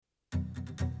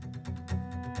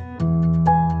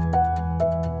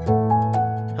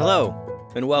Hello,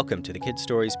 and welcome to the Kid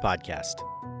Stories Podcast.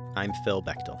 I'm Phil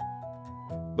Bechtel.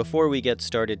 Before we get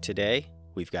started today,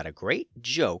 we've got a great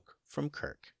joke from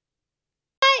Kirk.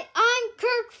 Hi, I'm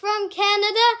Kirk from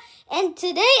Canada, and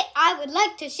today I would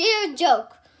like to share a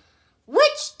joke.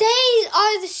 Which days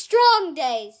are the strong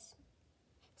days?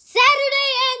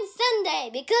 Saturday and Sunday,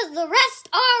 because the rest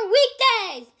are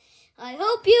weekdays. I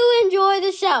hope you enjoy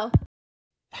the show.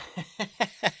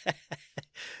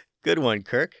 Good one,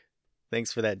 Kirk.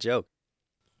 Thanks for that joke.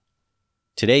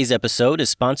 Today's episode is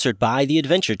sponsored by The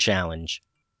Adventure Challenge.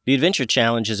 The Adventure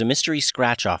Challenge is a mystery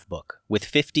scratch-off book with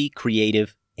 50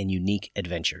 creative and unique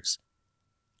adventures.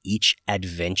 Each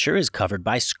adventure is covered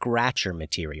by scratcher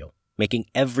material, making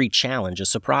every challenge a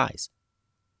surprise.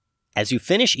 As you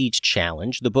finish each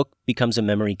challenge, the book becomes a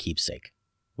memory keepsake,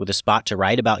 with a spot to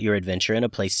write about your adventure and a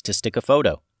place to stick a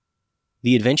photo.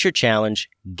 The Adventure Challenge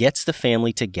gets the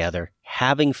family together,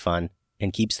 having fun,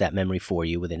 and keeps that memory for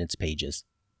you within its pages.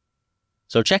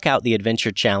 So check out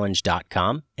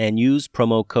theadventurechallenge.com and use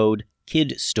promo code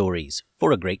KIDSTORIES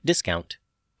for a great discount.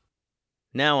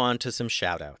 Now on to some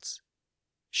shout-outs.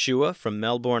 Shua from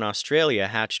Melbourne, Australia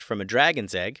hatched from a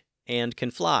dragon's egg and can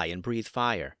fly and breathe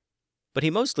fire. But he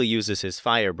mostly uses his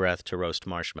fire breath to roast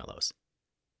marshmallows.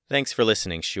 Thanks for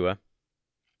listening, Shua.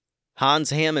 Hans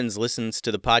Hammonds listens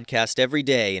to the podcast every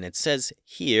day, and it says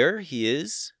here he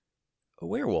is a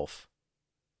werewolf.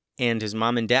 And his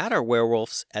mom and dad are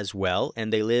werewolves as well,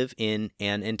 and they live in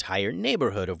an entire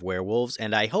neighborhood of werewolves,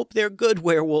 and I hope they're good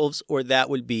werewolves, or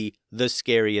that would be the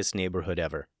scariest neighborhood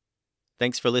ever.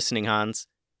 Thanks for listening, Hans.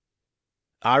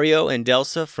 Ario and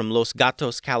Delsa from Los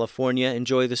Gatos, California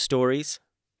enjoy the stories.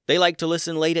 They like to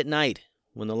listen late at night,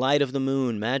 when the light of the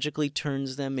moon magically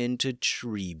turns them into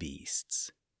tree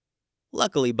beasts.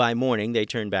 Luckily, by morning, they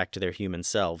turn back to their human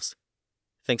selves.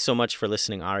 Thanks so much for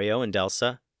listening, Ario and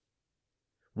Delsa.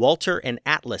 Walter and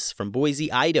Atlas from Boise,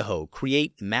 Idaho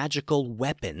create magical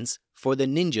weapons for the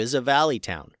ninjas of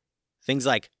Valleytown. Things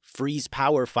like freeze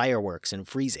power fireworks and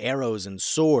freeze arrows and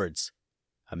swords.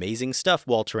 Amazing stuff,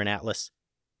 Walter and Atlas.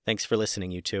 Thanks for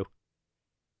listening, you two.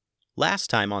 Last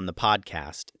time on the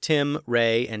podcast, Tim,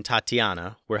 Ray, and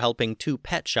Tatiana were helping two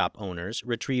pet shop owners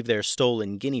retrieve their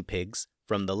stolen guinea pigs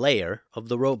from the lair of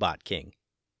the Robot King.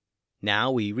 Now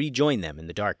we rejoin them in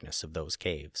the darkness of those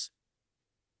caves.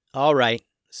 All right,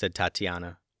 said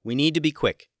Tatiana. We need to be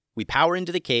quick. We power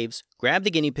into the caves, grab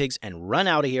the guinea pigs, and run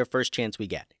out of here first chance we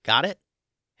get. Got it?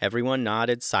 Everyone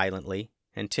nodded silently,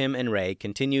 and Tim and Ray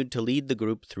continued to lead the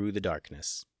group through the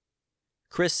darkness.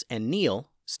 Chris and Neil,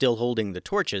 still holding the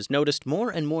torches, noticed more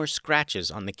and more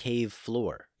scratches on the cave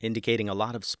floor, indicating a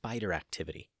lot of spider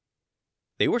activity.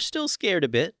 They were still scared a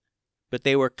bit, but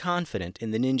they were confident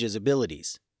in the ninjas'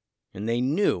 abilities, and they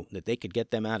knew that they could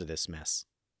get them out of this mess.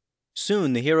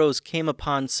 Soon the heroes came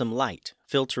upon some light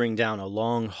filtering down a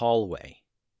long hallway.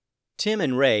 Tim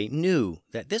and Ray knew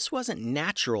that this wasn't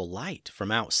natural light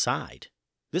from outside.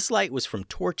 This light was from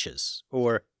torches,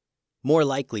 or more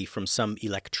likely from some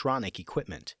electronic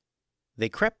equipment. They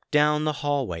crept down the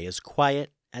hallway as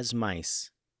quiet as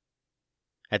mice.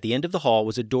 At the end of the hall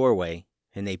was a doorway,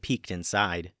 and they peeked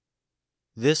inside.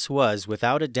 This was,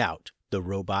 without a doubt, the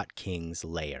Robot King's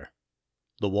lair.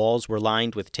 The walls were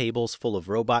lined with tables full of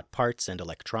robot parts and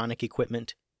electronic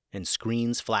equipment, and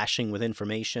screens flashing with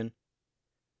information.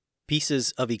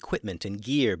 Pieces of equipment and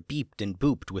gear beeped and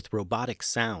booped with robotic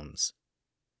sounds.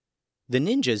 The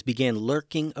ninjas began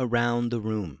lurking around the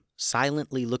room,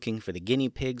 silently looking for the guinea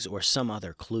pigs or some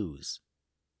other clues.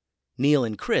 Neil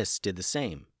and Chris did the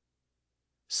same.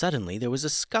 Suddenly there was a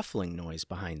scuffling noise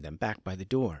behind them, back by the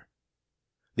door.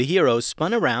 The heroes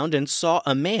spun around and saw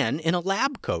a man in a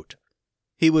lab coat.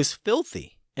 He was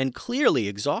filthy and clearly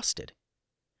exhausted.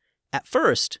 At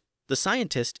first, the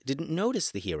scientist didn't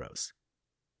notice the heroes.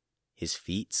 His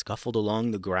feet scuffled along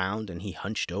the ground and he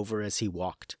hunched over as he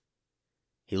walked.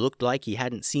 He looked like he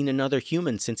hadn't seen another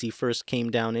human since he first came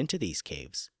down into these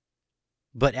caves.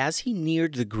 But as he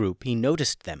neared the group, he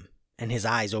noticed them, and his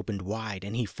eyes opened wide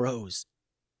and he froze.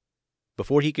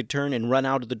 Before he could turn and run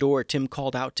out of the door, Tim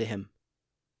called out to him.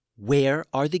 "Where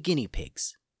are the guinea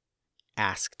pigs?"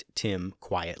 asked Tim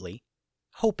quietly,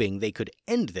 hoping they could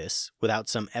end this without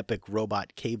some epic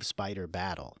robot cave spider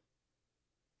battle.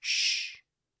 "Shh,"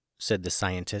 said the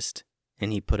scientist,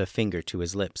 and he put a finger to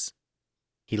his lips.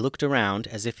 He looked around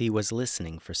as if he was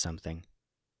listening for something.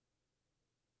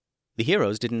 The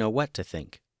heroes didn't know what to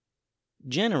think.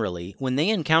 Generally, when they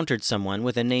encountered someone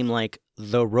with a name like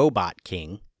the Robot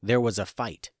King, there was a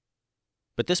fight.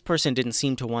 But this person didn't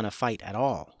seem to want to fight at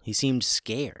all. He seemed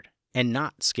scared, and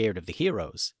not scared of the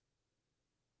heroes.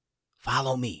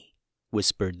 "Follow me,"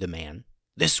 whispered the man.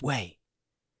 "This way."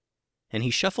 and he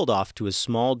shuffled off to a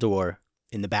small door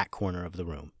in the back corner of the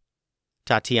room.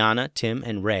 Tatiana, Tim,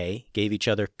 and Ray gave each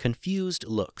other confused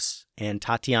looks, and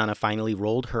Tatiana finally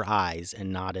rolled her eyes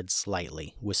and nodded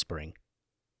slightly, whispering,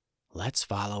 "Let's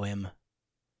follow him."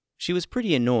 She was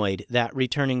pretty annoyed that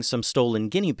returning some stolen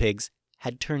guinea pigs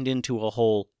had turned into a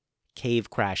whole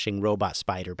cave-crashing robot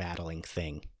spider battling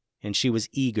thing, and she was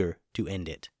eager to end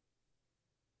it.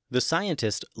 The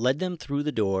scientist led them through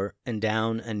the door and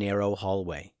down a narrow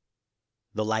hallway.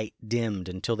 The light dimmed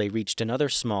until they reached another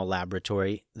small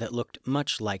laboratory that looked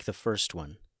much like the first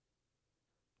one.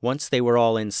 Once they were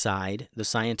all inside, the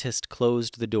scientist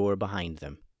closed the door behind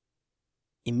them.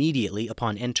 Immediately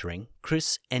upon entering,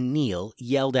 Chris and Neil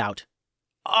yelled out,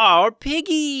 "Our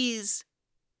piggies!"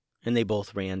 and they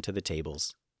both ran to the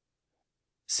tables.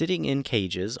 Sitting in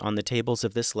cages on the tables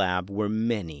of this lab were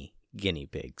many guinea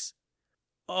pigs.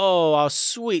 "Oh, our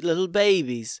sweet little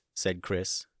babies," said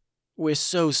Chris. "We're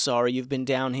so sorry you've been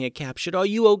down here captured. Are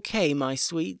you okay, my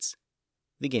sweets?"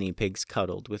 The guinea pigs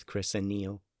cuddled with Chris and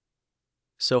Neil.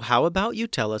 "So how about you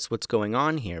tell us what's going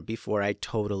on here before I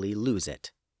totally lose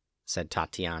it?" said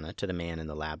Tatiana to the man in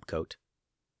the lab coat.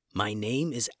 "My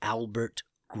name is Albert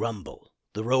Grumble,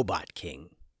 the Robot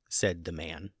King," said the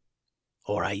man.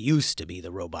 "Or I used to be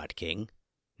the Robot King.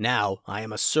 Now I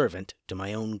am a servant to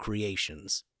my own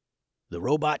creations. The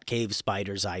robot cave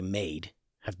spiders I made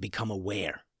have become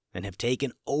aware and have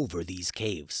taken over these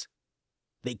caves.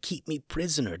 They keep me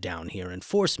prisoner down here and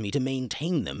force me to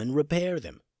maintain them and repair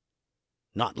them.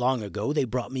 Not long ago, they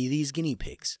brought me these guinea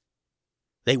pigs.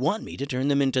 They want me to turn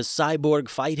them into cyborg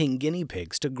fighting guinea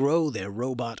pigs to grow their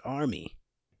robot army."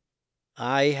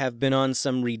 "I have been on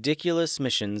some ridiculous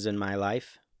missions in my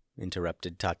life,"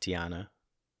 interrupted Tatiana.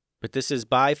 "But this is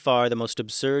by far the most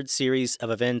absurd series of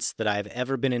events that I have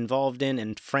ever been involved in,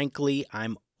 and frankly,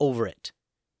 I'm over it.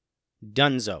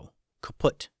 Dunzo.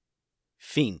 Kaput.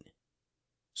 Fin.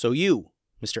 So you,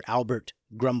 Mr. Albert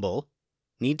Grumble,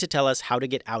 need to tell us how to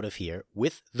get out of here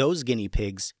with those guinea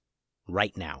pigs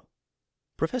right now."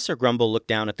 Professor Grumble looked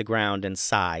down at the ground and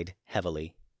sighed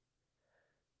heavily.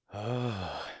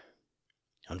 "Oh,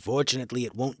 unfortunately,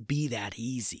 it won't be that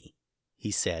easy,"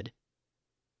 he said.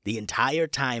 "The entire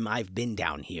time I've been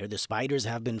down here, the spiders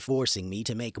have been forcing me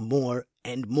to make more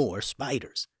and more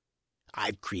spiders.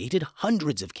 I've created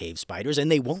hundreds of cave spiders, and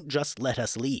they won't just let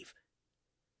us leave.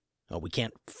 Oh, we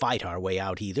can't fight our way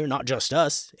out either, not just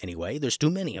us, anyway. There's too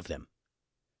many of them."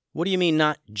 "What do you mean,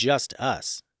 not just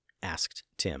us?" asked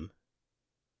Tim.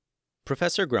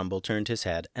 Professor Grumble turned his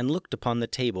head and looked upon the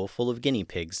table full of guinea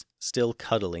pigs, still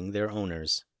cuddling their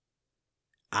owners.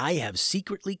 "I have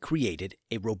secretly created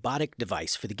a robotic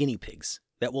device for the guinea pigs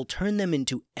that will turn them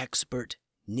into expert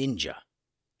ninja,"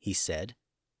 he said.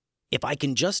 "If I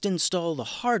can just install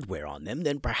the hardware on them,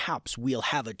 then perhaps we'll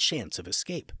have a chance of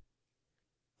escape."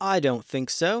 "I don't think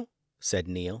so," said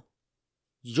Neil.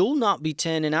 "You'll not be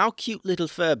turning our cute little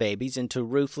fur babies into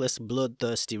ruthless,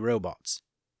 bloodthirsty robots."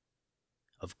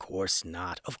 Of course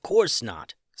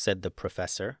not, said the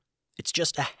professor. "It's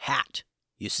just a hat.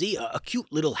 You see, a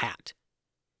cute little hat."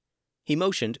 He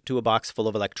motioned to a box full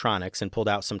of electronics and pulled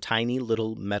out some tiny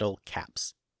little metal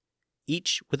caps,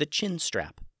 each with a chin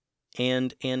strap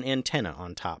and an antenna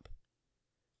on top.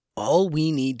 "All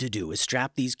we need to do is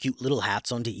strap these cute little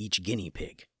hats onto each guinea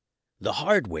pig. The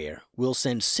hardware will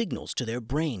send signals to their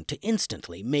brain to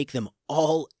instantly make them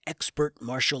all expert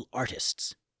martial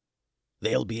artists.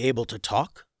 They'll be able to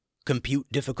talk,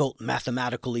 compute difficult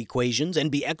mathematical equations,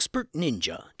 and be expert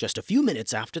ninja just a few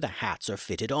minutes after the hats are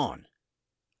fitted on.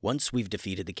 Once we've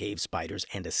defeated the cave spiders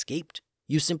and escaped,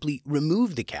 you simply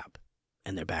remove the cap,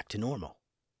 and they're back to normal."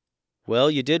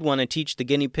 "Well, you did want to teach the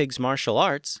guinea pigs martial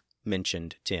arts,"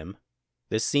 mentioned Tim.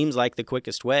 "This seems like the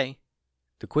quickest way."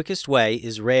 "The quickest way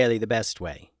is rarely the best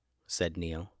way," said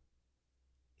Neil.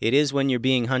 "It is when you're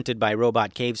being hunted by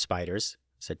robot cave spiders,"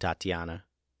 said Tatiana.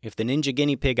 "If the ninja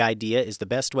guinea pig idea is the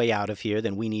best way out of here,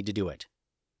 then we need to do it."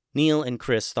 Neil and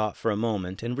Chris thought for a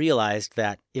moment and realized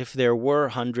that if there were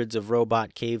hundreds of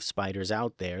robot cave spiders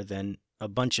out there, then a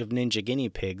bunch of ninja guinea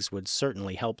pigs would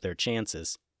certainly help their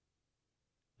chances.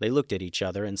 They looked at each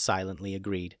other and silently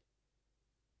agreed.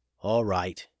 "All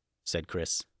right," said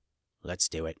Chris. "Let's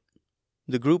do it."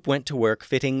 The group went to work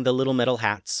fitting the little metal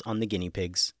hats on the guinea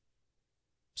pigs.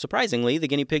 Surprisingly, the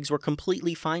guinea pigs were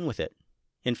completely fine with it.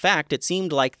 In fact, it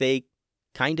seemed like they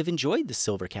kind of enjoyed the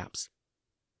silver caps.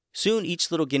 Soon each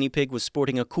little guinea pig was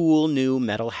sporting a cool new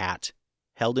metal hat,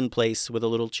 held in place with a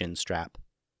little chin strap.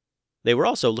 They were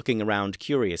also looking around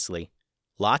curiously.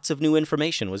 Lots of new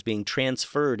information was being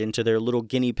transferred into their little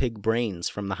guinea pig brains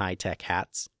from the high-tech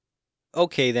hats.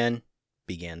 "Okay then,"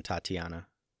 began Tatiana.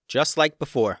 "Just like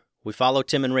before, We follow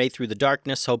Tim and Ray through the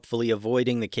darkness, hopefully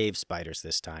avoiding the cave spiders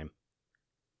this time.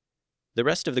 The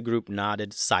rest of the group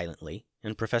nodded silently,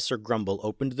 and Professor Grumble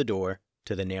opened the door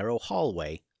to the narrow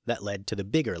hallway that led to the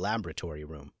bigger laboratory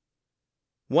room.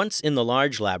 Once in the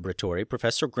large laboratory,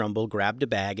 Professor Grumble grabbed a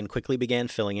bag and quickly began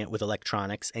filling it with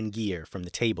electronics and gear from the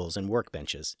tables and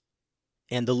workbenches.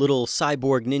 And the little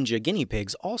cyborg ninja guinea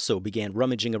pigs also began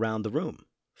rummaging around the room,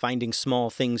 finding small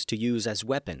things to use as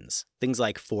weapons, things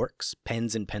like forks,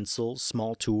 pens and pencils,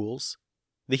 small tools.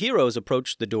 The heroes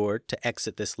approached the door to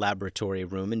exit this laboratory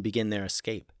room and begin their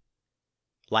escape.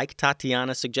 Like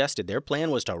Tatiana suggested, their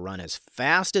plan was to run as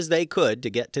fast as they could to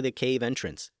get to the cave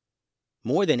entrance.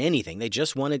 More than anything, they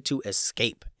just wanted to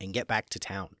escape and get back to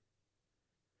town.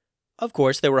 Of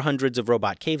course, there were hundreds of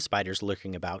robot cave spiders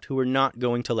lurking about who were not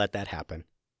going to let that happen.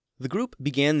 The group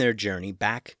began their journey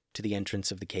back to the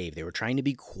entrance of the cave. They were trying to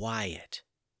be quiet.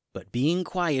 But being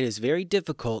quiet is very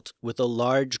difficult with a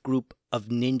large group of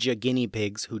ninja guinea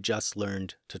pigs who just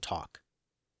learned to talk.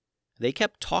 They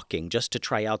kept talking just to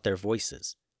try out their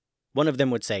voices. One of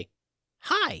them would say,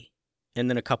 "Hi," and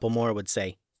then a couple more would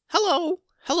say, "Hello,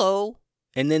 hello,"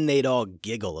 and then they'd all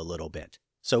giggle a little bit,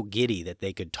 so giddy that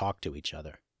they could talk to each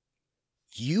other.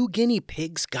 "You guinea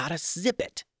pigs gotta zip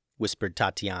it," whispered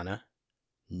Tatiana.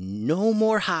 "No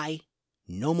more hi,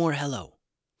 no more hello,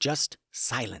 just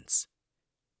silence."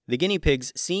 The guinea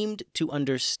pigs seemed to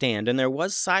understand, and there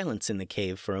was silence in the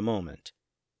cave for a moment.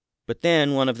 But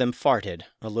then one of them farted,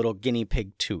 a little guinea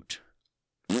pig toot.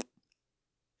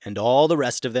 And all the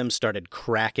rest of them started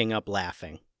cracking up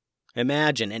laughing.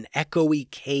 Imagine an echoey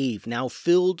cave now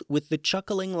filled with the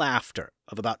chuckling laughter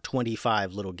of about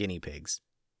 25 little guinea pigs.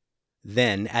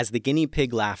 Then, as the guinea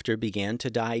pig laughter began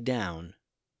to die down,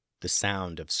 the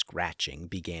sound of scratching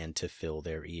began to fill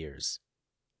their ears.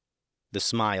 The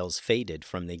smiles faded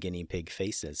from the guinea pig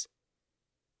faces.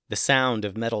 The sound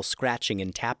of metal scratching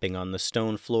and tapping on the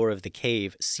stone floor of the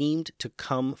cave seemed to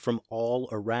come from all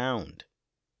around.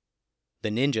 The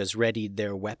ninjas readied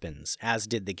their weapons, as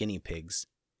did the guinea pigs.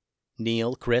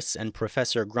 Neil, Chris, and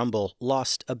Professor Grumble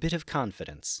lost a bit of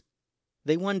confidence.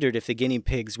 They wondered if the guinea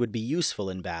pigs would be useful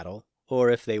in battle,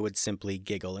 or if they would simply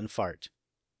giggle and fart.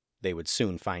 They would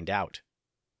soon find out.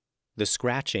 The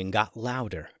scratching got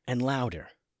louder and louder.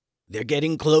 "They're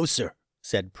getting closer,"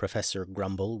 said Professor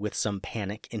Grumble with some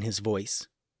panic in his voice.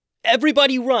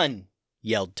 "Everybody run!"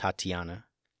 yelled Tatiana.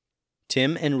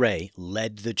 Tim and Ray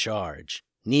led the charge.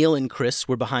 Neil and Chris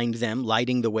were behind them,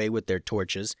 lighting the way with their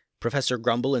torches. Professor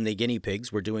Grumble and the guinea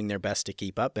pigs were doing their best to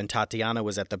keep up, and Tatiana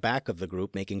was at the back of the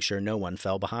group, making sure no one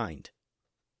fell behind.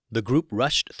 The group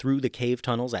rushed through the cave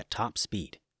tunnels at top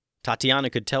speed. Tatiana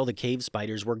could tell the cave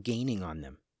spiders were gaining on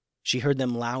them. She heard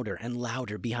them louder and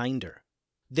louder behind her.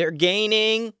 "They're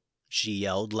gaining!" she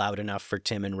yelled loud enough for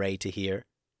Tim and Ray to hear.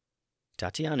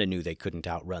 Tatiana knew they couldn't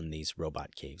outrun these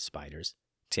robot cave spiders.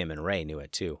 Tim and Ray knew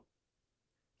it too.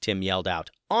 Tim yelled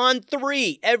out, "On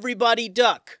 3, everybody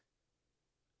duck!"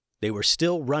 They were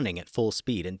still running at full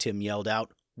speed, and Tim yelled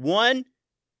out, 1,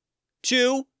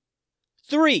 2,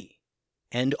 3.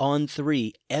 And on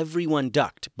 3, everyone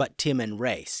ducked but Tim and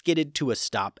Ray, skidded to a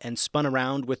stop and spun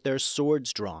around with their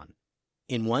swords drawn.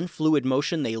 In one fluid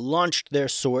motion, they launched their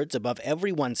swords above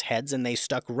everyone's heads, and they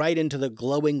stuck right into the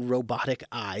glowing robotic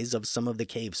eyes of some of the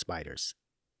cave spiders.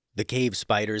 The cave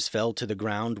spiders fell to the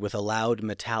ground with a loud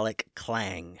metallic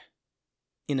clang.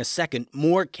 In a second,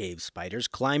 more cave spiders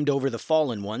climbed over the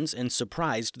fallen ones and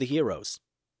surprised the heroes.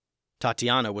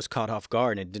 Tatiana was caught off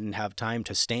guard and didn't have time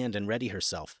to stand and ready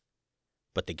herself.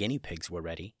 But the guinea pigs were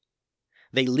ready.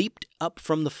 They leaped up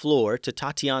from the floor to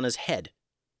Tatiana's head,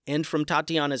 and from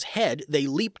Tatiana's head they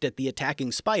leaped at the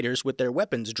attacking spiders with their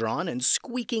weapons drawn and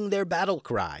squeaking their battle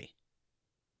cry.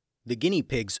 The guinea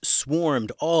pigs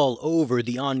swarmed all over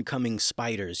the oncoming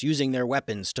spiders, using their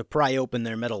weapons to pry open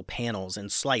their metal panels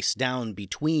and slice down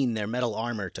between their metal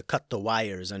armor to cut the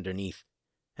wires underneath.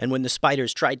 And when the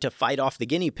spiders tried to fight off the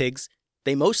guinea pigs,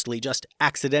 they mostly just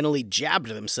accidentally jabbed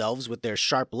themselves with their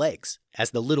sharp legs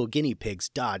as the little guinea pigs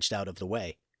dodged out of the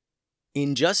way.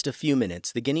 In just a few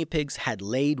minutes, the guinea pigs had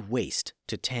laid waste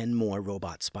to 10 more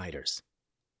robot spiders.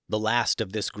 The last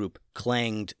of this group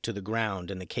clanged to the ground,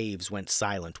 and the caves went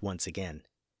silent once again.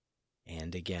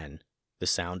 And again, the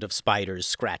sound of spiders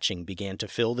scratching began to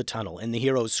fill the tunnel, and the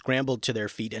heroes scrambled to their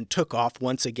feet and took off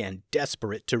once again,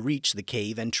 desperate to reach the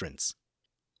cave entrance.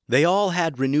 They all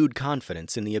had renewed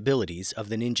confidence in the abilities of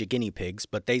the ninja guinea pigs,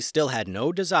 but they still had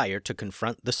no desire to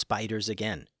confront the spiders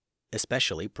again,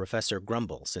 especially Professor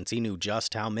Grumble, since he knew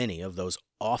just how many of those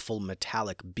awful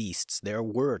metallic beasts there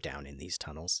were down in these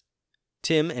tunnels.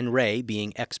 Tim and Ray,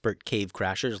 being expert cave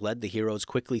crashers, led the heroes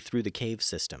quickly through the cave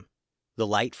system. The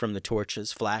light from the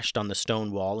torches flashed on the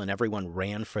stone wall, and everyone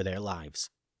ran for their lives.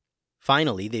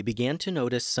 Finally, they began to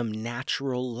notice some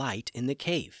natural light in the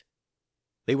cave.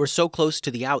 They were so close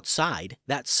to the outside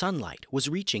that sunlight was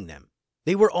reaching them.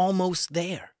 They were almost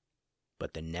there.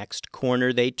 But the next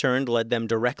corner they turned led them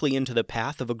directly into the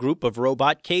path of a group of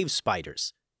robot cave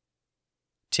spiders.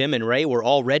 Tim and Ray were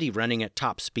already running at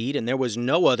top speed, and there was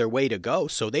no other way to go,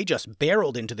 so they just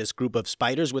barreled into this group of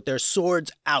spiders with their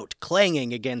swords out,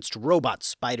 clanging against robot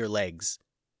spider legs.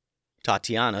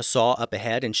 Tatiana saw up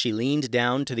ahead, and she leaned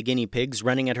down to the guinea pigs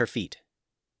running at her feet.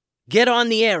 "Get on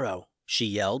the arrow," she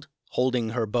yelled,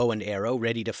 holding her bow and arrow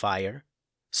ready to fire.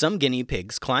 Some guinea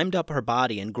pigs climbed up her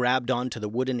body and grabbed onto the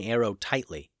wooden arrow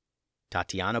tightly.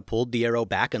 Tatiana pulled the arrow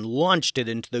back and launched it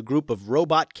into the group of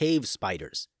robot cave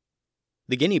spiders.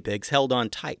 The guinea pigs held on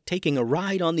tight, taking a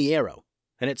ride on the arrow,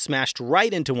 and it smashed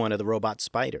right into one of the robot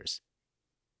spiders.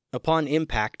 Upon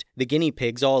impact, the guinea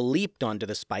pigs all leaped onto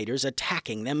the spiders,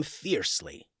 attacking them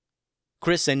fiercely.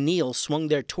 Chris and Neil swung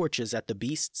their torches at the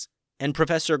beasts, and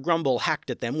Professor Grumble hacked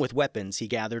at them with weapons he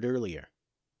gathered earlier.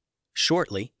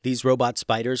 Shortly, these robot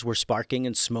spiders were sparking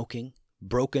and smoking,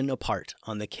 broken apart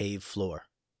on the cave floor.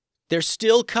 "They're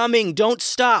still coming! Don't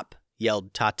stop!"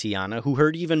 yelled Tatiana, who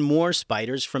heard even more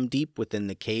spiders from deep within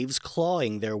the caves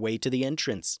clawing their way to the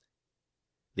entrance.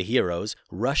 The heroes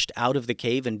rushed out of the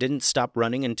cave and didn't stop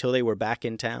running until they were back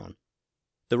in town.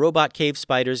 The robot cave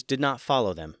spiders did not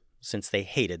follow them, since they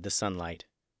hated the sunlight.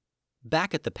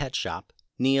 Back at the pet shop,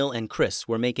 Neil and Chris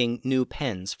were making new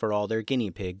pens for all their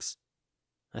guinea pigs.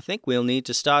 "I think we'll need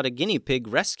to start a guinea pig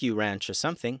rescue ranch or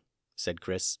something," said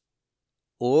Chris.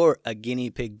 "Or a guinea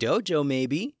pig dojo,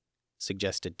 maybe,"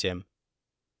 suggested Tim.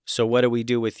 "So what do we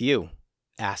do with you?"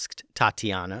 asked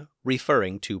Tatiana,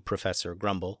 referring to Professor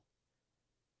Grumble.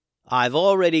 "I've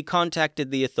already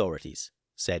contacted the authorities,"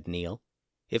 said Neil.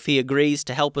 "If he agrees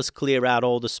to help us clear out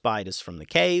all the spiders from the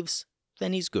caves,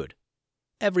 then he's good."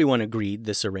 Everyone agreed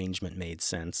this arrangement made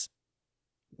sense.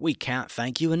 "We can't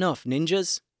thank you enough,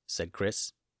 ninjas," said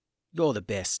Chris. "You're the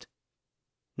best."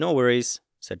 "No worries,"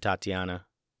 said Tatiana.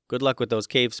 "Good luck with those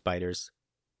cave spiders."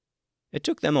 It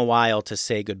took them a while to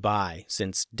say goodbye,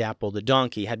 since Dapple the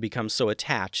donkey had become so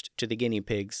attached to the guinea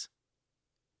pigs.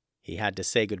 He had to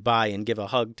say goodbye and give a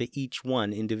hug to each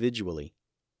one individually.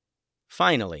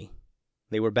 Finally,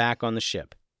 they were back on the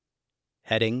ship,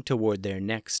 heading toward their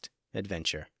next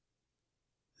adventure.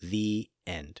 The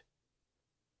end.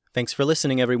 Thanks for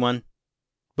listening, everyone.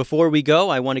 Before we go,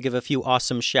 I want to give a few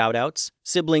awesome shout-outs.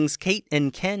 Siblings Kate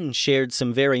and Ken shared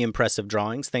some very impressive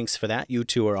drawings. Thanks for that. You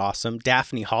two are awesome.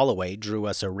 Daphne Holloway drew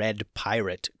us a red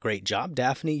pirate. Great job,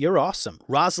 Daphne. You're awesome.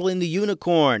 Rosalind the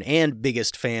Unicorn, and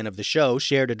biggest fan of the show,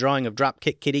 shared a drawing of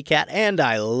Dropkick Kitty Cat, and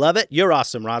I love it. You're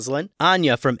awesome, Rosalind.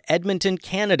 Anya from Edmonton,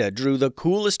 Canada, drew the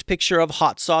coolest picture of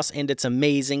hot sauce, and it's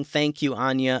amazing. Thank you,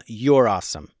 Anya. You're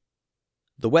awesome.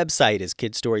 The website is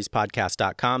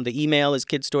kidstoriespodcast.com. The email is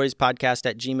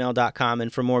kidstoriespodcast@gmail.com.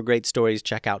 And for more great stories,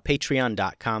 check out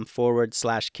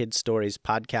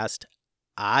patreon.com/kidstoriespodcast.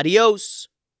 Adios!